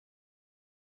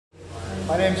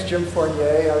My name's Jim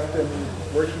Fournier. I've been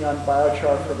working on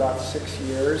biochar for about 6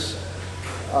 years.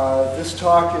 This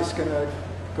talk is going to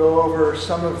go over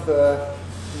some of the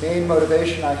main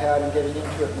motivation I had in getting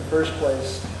into it in the first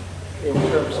place in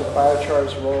terms of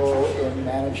biochar's role in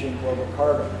managing global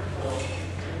carbon.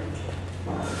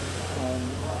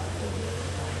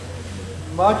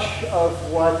 Much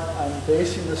of what I'm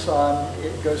basing this on,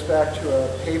 it goes back to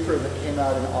a paper that came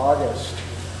out in August,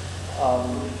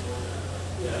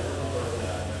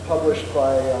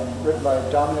 written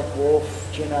by Dominic Wolf,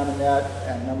 Jim Fournier,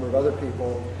 and a number of other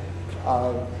people,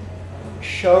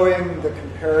 showing the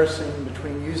comparison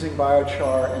between using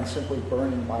biochar and simply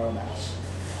burning biomass.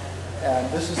 And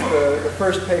this is the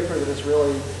first paper that has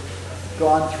really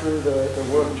gone through the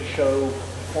work to show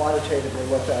quantitatively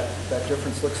what that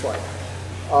difference looks like.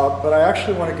 But I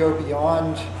actually want to go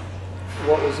beyond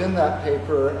what was in that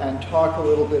paper and talk a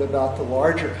little bit about the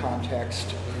larger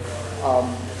context,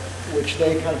 which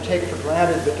they kind of take for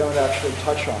granted but don't actually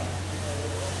touch on.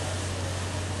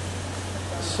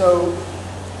 So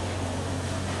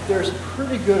there's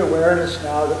pretty good awareness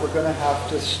now that we're going to have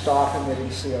to stop emitting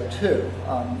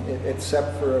CO2,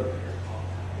 except for a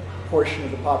portion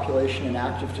of the population in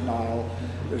active denial.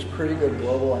 There's pretty good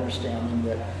global understanding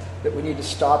that we need to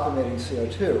stop emitting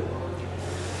CO2.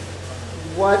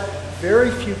 What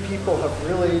very few people have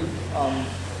really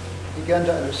begun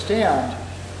to understand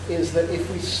is that if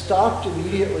we stopped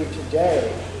immediately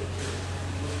today,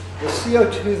 the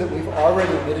CO2 that we've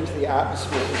already emitted to the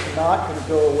atmosphere is not going to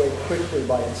go away quickly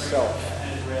by itself.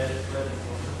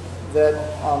 That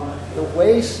the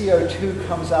way CO2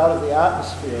 comes out of the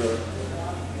atmosphere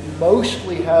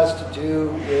mostly has to do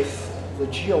with the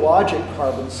geologic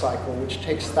carbon cycle, which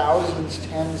takes thousands,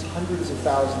 tens, hundreds of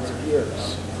thousands of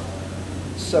years.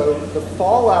 So the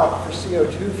fallout for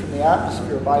CO2 from the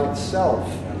atmosphere by itself,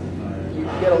 you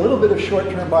get a little bit of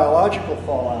short-term biological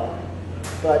fallout,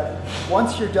 but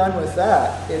once you're done with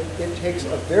that, it takes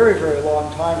a very, very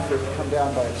long time for it to come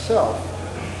down by itself.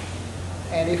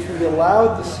 And if we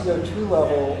allowed the CO2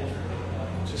 level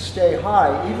to stay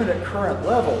high, even at current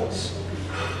levels,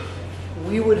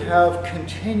 we would have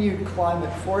continued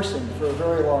climate forcing for a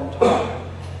very long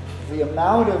time. The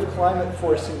amount of climate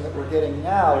forcing that we're getting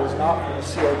now is not from the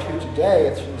CO2 today,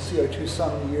 it's from the CO2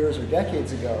 some years or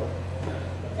decades ago.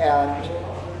 And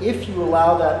if you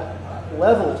allow that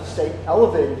level to stay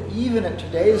elevated, even at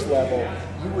today's level,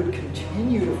 you would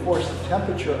continue to force the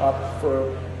temperature up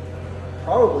for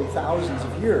probably thousands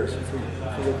of years if we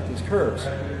look at these curves.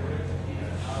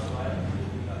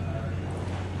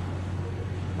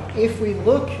 If we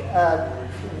look at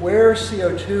where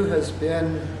CO2 has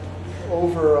been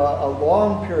over a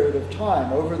long period of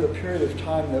time, over the period of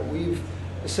time that we've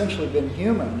essentially been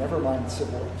human, never mind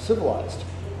civilized,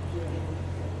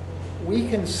 we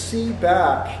can see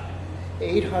back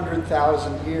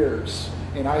 800,000 years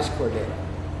in ice core data.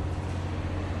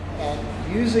 And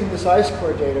using this ice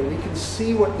core data, we can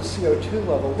see what the CO2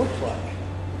 level looked like.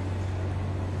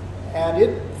 And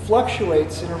it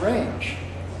fluctuates in a range.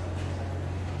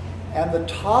 And the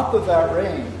top of that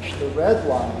range, the red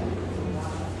line,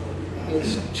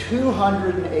 is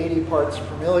 280 parts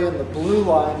per million. The blue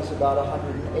line is about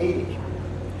 180.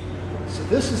 So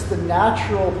this is the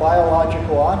natural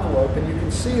biological envelope, and you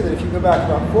can see that if you go back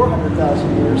about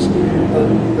 400,000 years,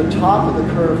 the top of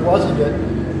the curve wasn't at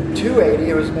 280,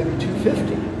 it was maybe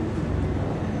 250.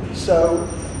 So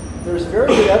there's very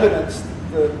good evidence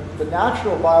that the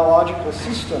natural biological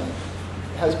system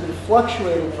has been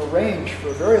fluctuating in a range for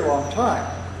a very long time.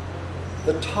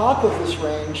 The top of this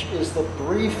range is the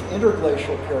brief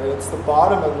interglacial periods. The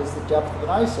bottom of it is the depth of an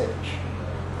ice age.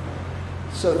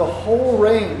 So the whole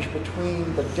range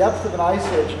between the depth of an ice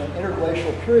age and an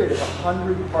interglacial period is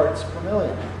 100 parts per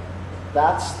million.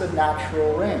 That's the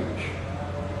natural range.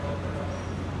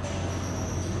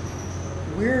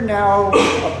 We're now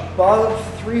above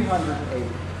 380.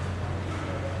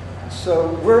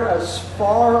 So we're as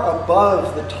far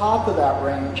above the top of that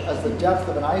range as the depth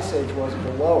of an ice age was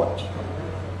below it.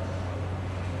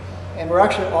 And we're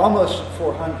actually almost at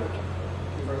 400.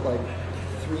 We're like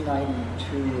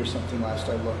 392 or something last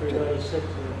I looked.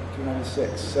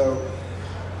 396. So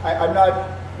I'm not,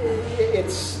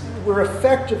 we're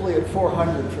effectively at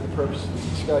 400 for the purposes of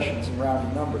discussions and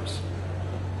rounding numbers.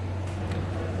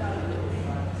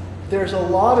 There's a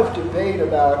lot of debate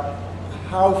about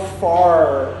how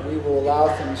far we will allow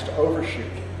things to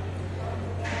overshoot.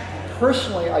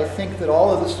 Personally, I think that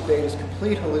all of this debate is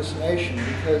complete hallucination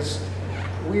because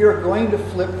we are going to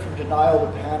flip from denial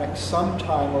to panic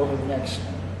sometime over the next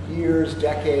years,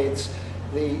 decades,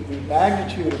 the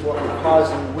magnitude of what we're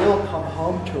causing will come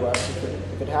home to us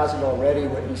if it hasn't already.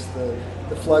 Witnessed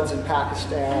the floods in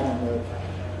Pakistan and the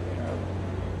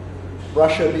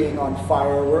Russia being on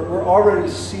fire. We're already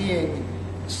seeing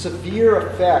severe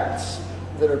effects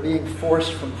that are being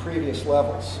forced from previous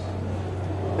levels.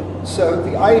 So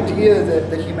the idea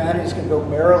that humanity is going to go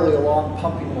merrily along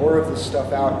pumping more of this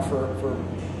stuff out for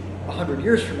 100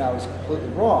 years from now is completely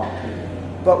wrong.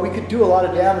 But we could do a lot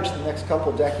of damage in the next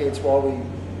couple of decades while we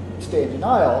stay in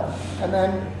denial. And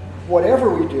then whatever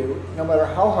we do, no matter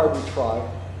how hard we try,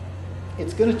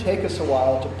 it's going to take us a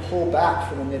while to pull back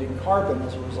from emitting carbon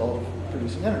as a result of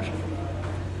producing energy.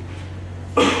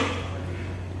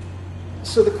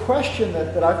 So the question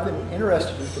that I've been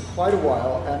interested in for quite a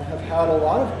while and have had a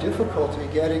lot of difficulty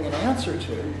getting an answer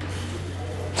to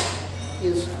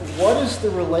is, what is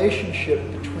the relationship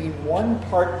between 1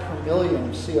 part per million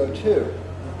of CO2?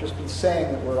 I've just been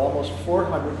saying that we're almost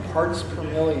 400 parts per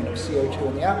million of CO2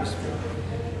 in the atmosphere.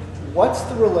 What's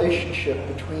the relationship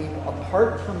between a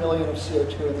part per million of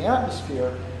CO2 in the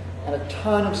atmosphere and a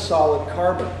ton of solid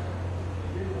carbon?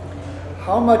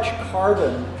 How much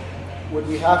carbon would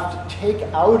we have to take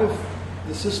out of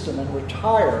the system and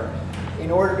retire in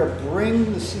order to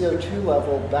bring the CO2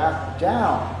 level back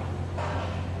down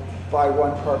by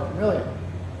 1 part per million?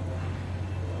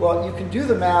 Well, you can do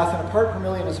the math, and a part per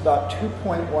million is about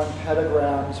 2.1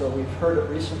 petagrams, or we've heard it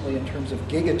recently in terms of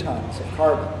gigatons of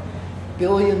carbon,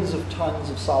 billions of tons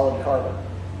of solid carbon.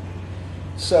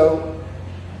 So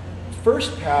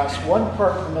first pass, 1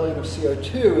 part per million of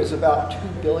CO2 is about 2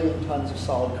 billion tons of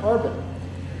solid carbon.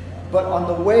 But on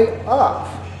the way up,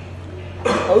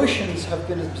 the oceans have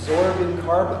been absorbing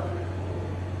carbon.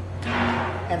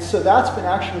 And so that's been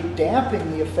actually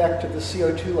damping the effect of the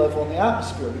CO2 level in the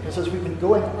atmosphere, because as we've been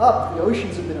going up, the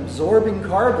oceans have been absorbing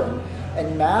carbon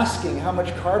and masking how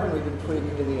much carbon we've been putting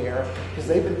into the air because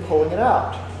they've been pulling it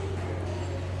out.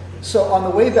 So on the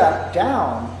way back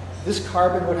down, this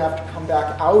carbon would have to come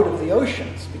back out of the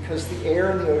oceans because the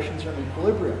air in the oceans are in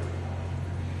equilibrium.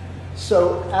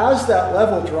 So as that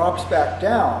level drops back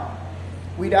down,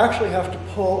 we'd actually have to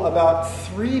pull about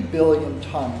 3 billion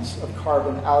tons of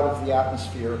carbon out of the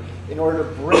atmosphere in order to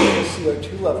bring the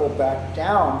CO2 level back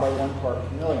down by 1 part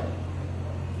per million.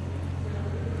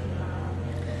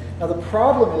 Now the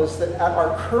problem is that at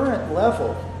our current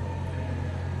level,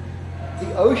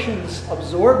 the oceans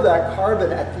absorb that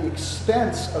carbon at the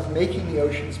expense of making the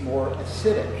oceans more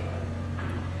acidic.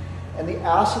 And the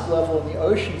acid level in the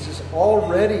oceans is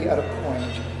already at a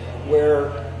point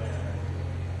where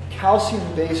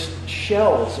calcium-based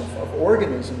shells of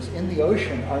organisms in the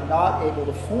ocean are not able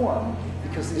to form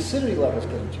because the acidity level is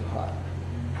getting too high.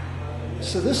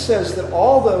 So this says that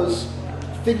all those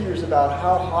figures about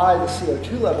how high the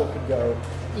CO2 level could go,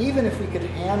 even if we could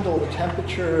handle the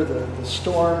temperature, the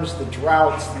storms, the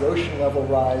droughts, the ocean level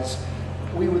rise,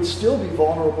 we would still be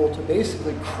vulnerable to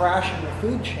basically crashing the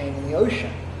food chain in the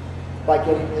ocean by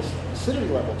getting this acidity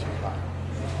level too high.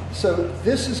 So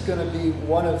this is going to be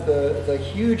one of the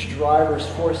huge drivers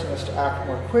forcing us to act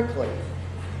more quickly.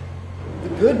 The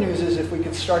good news is if we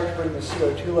could start to bring the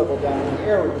CO2 level down in the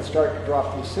air, we would start to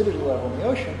drop the acidity level in the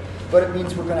ocean, but it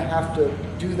means we're going to have to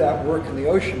do that work in the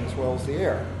ocean as well as the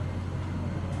air.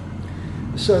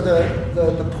 So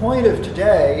the point of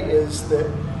today is that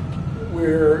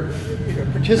we're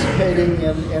participating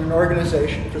in an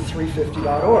organization for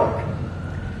 350.org.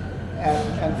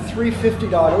 And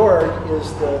 350.org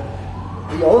is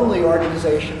the only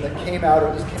organization that came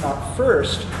out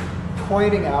first,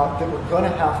 pointing out that we're going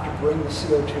to have to bring the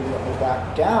CO2 level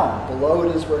back down below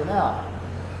it is we're now.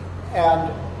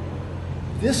 And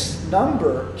this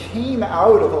number came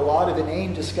out of a lot of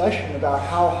inane discussion about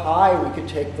how high we could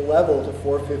take the level to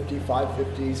 450,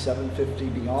 550,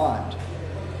 750, beyond.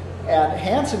 And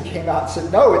Hansen came out and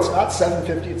said, no, it's not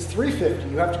 750, it's 350.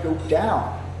 You have to go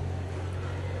down.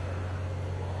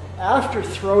 After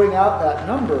throwing out that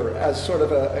number as sort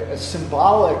of a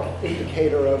symbolic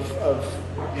indicator of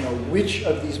which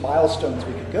of these milestones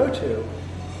we could go to,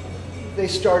 they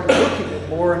started looking in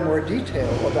more and more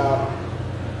detail about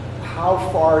how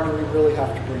far do we really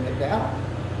have to bring it down.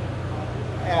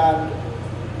 And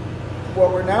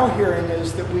what we're now hearing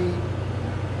is that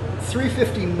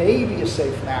 350 may be a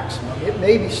safe maximum. It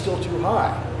may be still too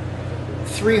high.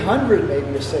 300 may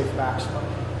be a safe maximum.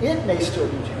 It may still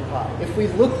be too high. If we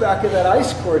look back at that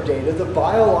ice core data, the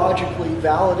biologically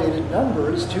validated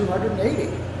number is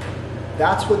 280.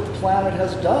 That's what the planet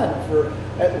has done for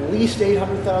at least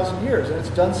 800,000 years, and it's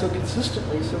done so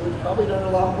consistently, so we've probably done a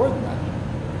lot more than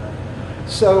that.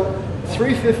 So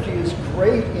 350 is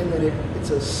great in that it's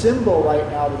a symbol right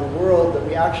now to the world that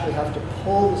we actually have to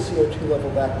pull the CO2 level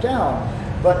back down.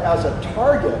 But as a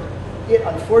target, it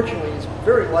unfortunately is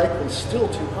very likely still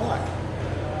too high.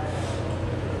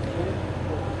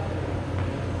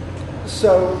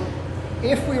 So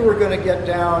if we were going to get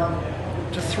down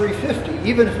to 350,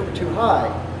 even if it were too high,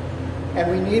 and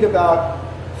we need about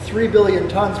 3 billion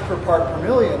tons per part per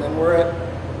million, and we're at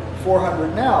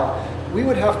 400 now, we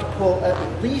would have to pull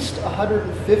at least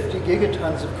 150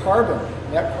 gigatons of carbon,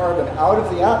 net carbon, out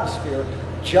of the atmosphere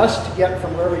just to get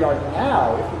from where we are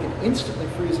now, if we can instantly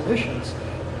freeze emissions,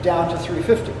 down to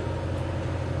 350.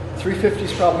 350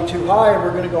 is probably too high, and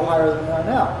we're going to go higher than we are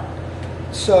now.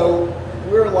 So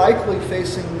we're likely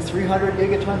facing 300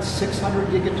 gigatons, 600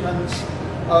 gigatons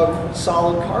of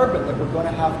solid carbon that we're going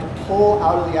to have to pull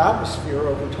out of the atmosphere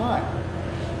over time.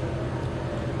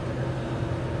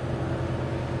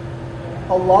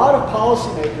 A lot of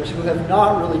policymakers who have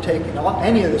not really taken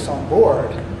any of this on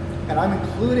board, and I'm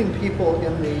including people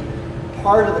in the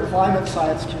part of the climate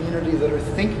science community that are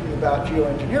thinking about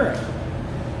geoengineering,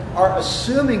 are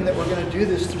assuming that we're going to do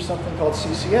this through something called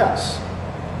CCS.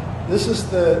 This is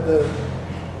the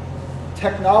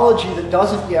technology that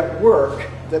doesn't yet work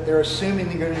that they're assuming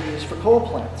they're going to use for coal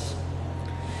plants.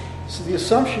 So the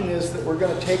assumption is that we're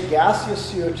going to take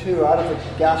gaseous CO2 out of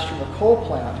the gas stream of a coal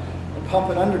plant and pump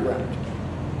it underground.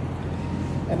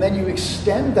 And then you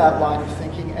extend that line of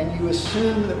thinking and you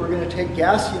assume that we're going to take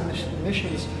gaseous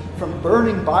emissions from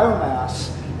burning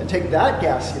biomass and take that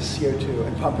gaseous CO2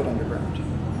 and pump it underground.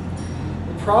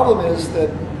 The problem is that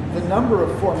the number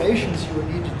of formations you would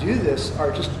need to do this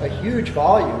are just a huge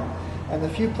volume, and the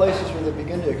few places where they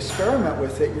begin to experiment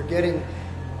with it, you're getting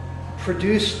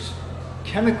produced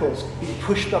chemicals being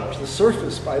pushed up to the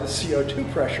surface by the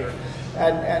CO2 pressure,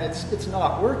 and it's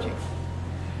not working.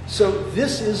 So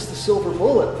this is the silver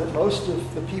bullet that most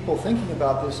of the people thinking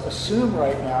about this assume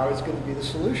right now is going to be the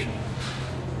solution.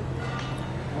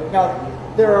 Now,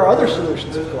 there are other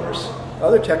solutions, of course,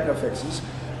 other techno-fixes.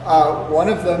 One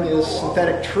of them is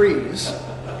synthetic trees,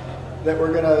 that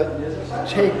we're going to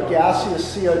take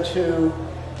gaseous CO2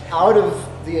 out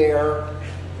of the air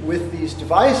with these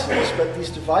devices, but these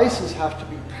devices have to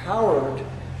be powered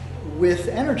with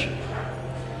energy.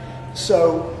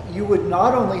 So you would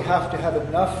not only have to have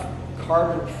enough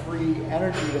carbon-free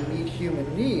energy to meet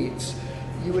human needs,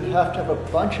 you would have to have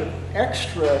a bunch of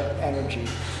extra energy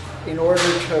in order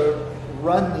to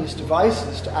run these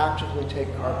devices to actively take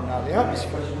carbon out of the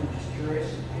atmosphere.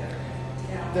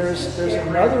 There's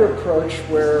another approach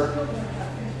where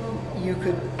you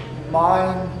could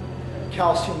mine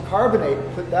calcium carbonate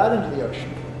and put that into the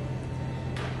ocean,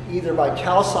 either by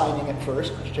calcining it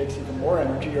first, which takes even more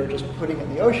energy, or just putting it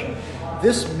in the ocean.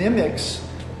 This mimics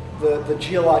the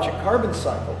geologic carbon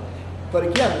cycle. But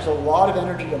again, there's a lot of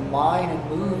energy to mine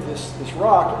and move this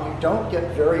rock, and you don't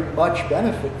get very much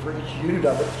benefit for each unit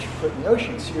of it that you put in the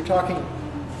ocean. So you're talking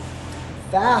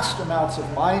vast amounts of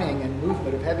mining and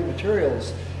movement of heavy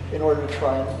materials in order to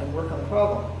try and work on the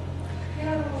problem.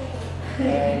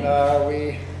 And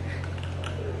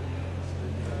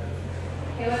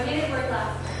Okay, what minute work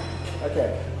left?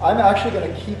 Okay, I'm actually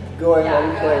going to keep going while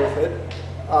we play with it.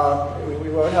 We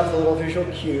won't have the little visual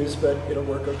cues, but it'll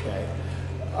work okay.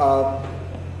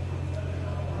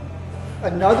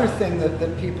 Another thing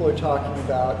that people are talking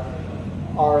about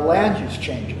are land use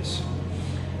changes.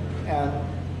 And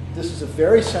this is a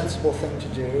very sensible thing to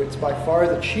do. It's by far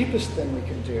the cheapest thing we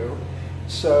can do.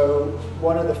 So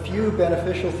one of the few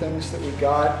beneficial things that we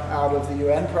got out of the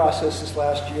UN process this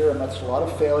last year, and that's a lot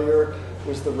of failure,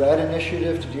 was the RED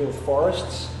initiative to deal with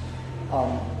forests,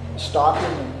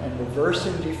 stopping and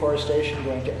reversing deforestation,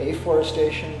 going to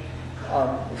afforestation.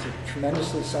 It's a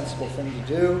tremendously sensible thing to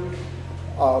do.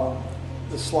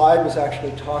 The slide was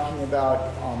actually talking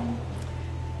about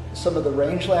some of the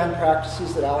rangeland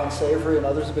practices that Alan Savory and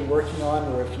others have been working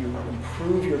on, where if you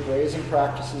improve your grazing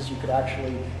practices, you could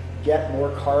actually get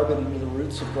more carbon into the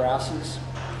roots of grasses.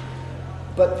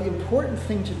 But the important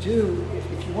thing to do,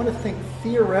 if you want to think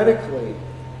theoretically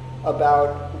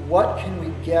about what can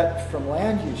we get from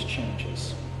land use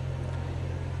changes,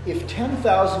 if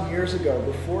 10,000 years ago,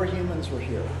 before humans were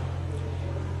here,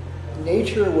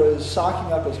 nature was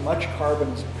soaking up as much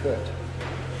carbon as it could,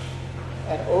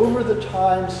 and over the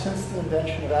time since the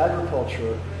invention of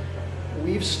agriculture,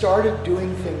 we've started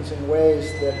doing things in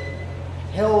ways that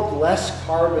held less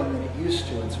carbon than it used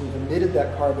to, and so we've emitted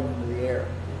that carbon into the air.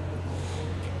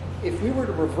 If we were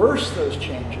to reverse those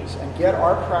changes and get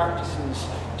our practices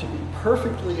to be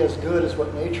perfectly as good as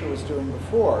what nature was doing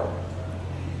before,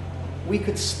 we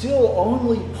could still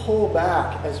only pull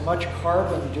back as much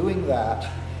carbon doing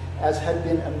that as had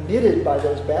been emitted by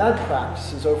those bad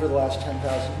practices over the last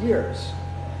 10,000 years.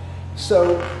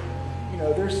 So,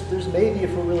 there's maybe,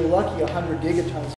 if we're really lucky, 100 gigatons